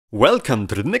Welcome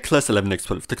to the Nicholas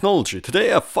 11x12 Technology.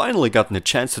 Today I've finally gotten a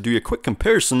chance to do a quick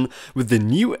comparison with the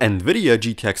new NVIDIA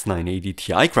GTX 980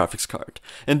 Ti graphics card.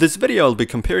 In this video I'll be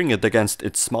comparing it against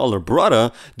its smaller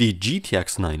brother, the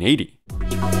GTX 980.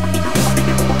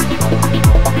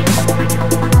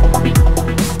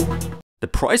 The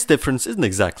price difference isn't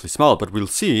exactly small, but we'll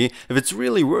see if it's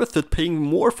really worth it paying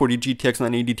more for the GTX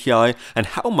 980 Ti and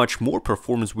how much more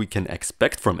performance we can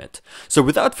expect from it. So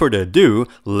without further ado,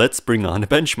 let's bring on the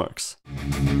benchmarks.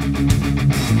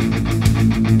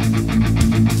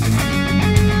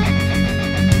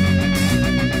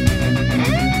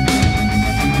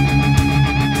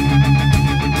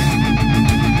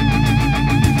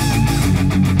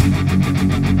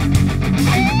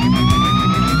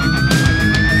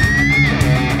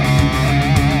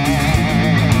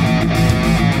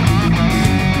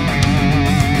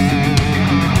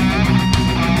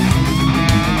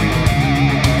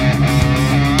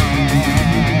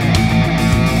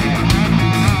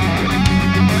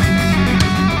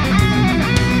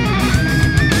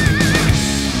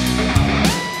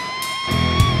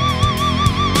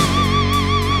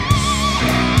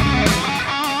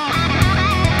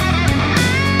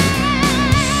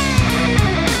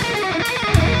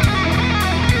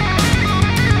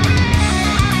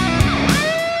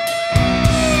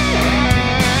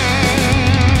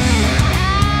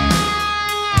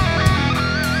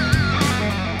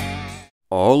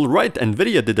 Alright,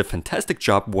 NVIDIA did a fantastic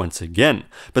job once again,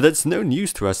 but that's no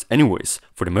news to us anyways,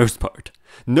 for the most part.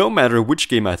 No matter which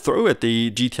game I throw at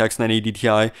the GTX 980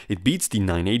 Ti, it beats the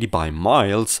 980 by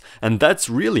miles, and that's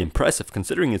really impressive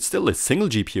considering it's still a single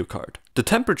GPU card. The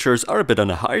temperatures are a bit on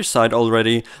the higher side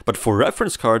already, but for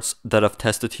reference cards that I've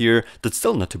tested here, that's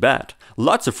still not too bad.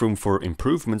 Lots of room for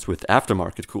improvements with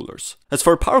aftermarket coolers. As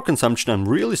for power consumption, I'm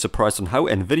really surprised on how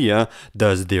NVIDIA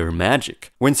does their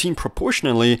magic. When seen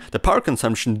proportionally, the power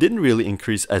consumption didn't really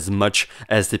increase as much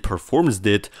as the performance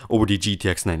did over the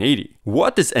GTX 980.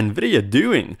 What is NVIDIA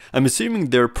doing? I'm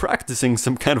assuming they're practicing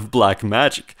some kind of black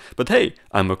magic, but hey,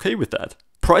 I'm okay with that.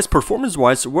 Price performance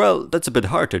wise, well, that's a bit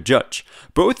hard to judge.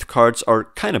 Both cards are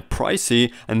kind of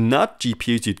pricey and not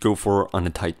GPUs you'd go for on a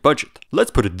tight budget.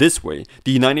 Let's put it this way,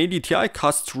 the 980 Ti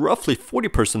costs roughly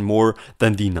 40% more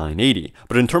than the 980,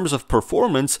 but in terms of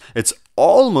performance, it's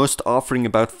almost offering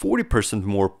about 40%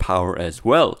 more power as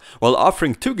well, while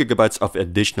offering 2GB of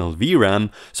additional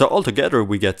VRAM, so altogether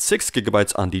we get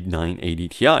 6GB on the 980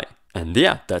 Ti. And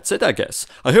yeah, that's it I guess.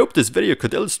 I hope this video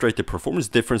could illustrate the performance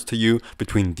difference to you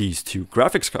between these two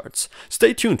graphics cards.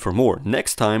 Stay tuned for more.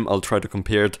 Next time I'll try to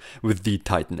compare it with the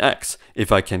Titan X,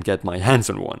 if I can get my hands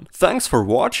on one. Thanks for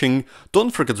watching,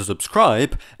 don't forget to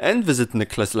subscribe, and visit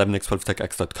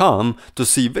nicholas11x12techx.com to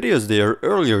see videos there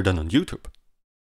earlier than on YouTube.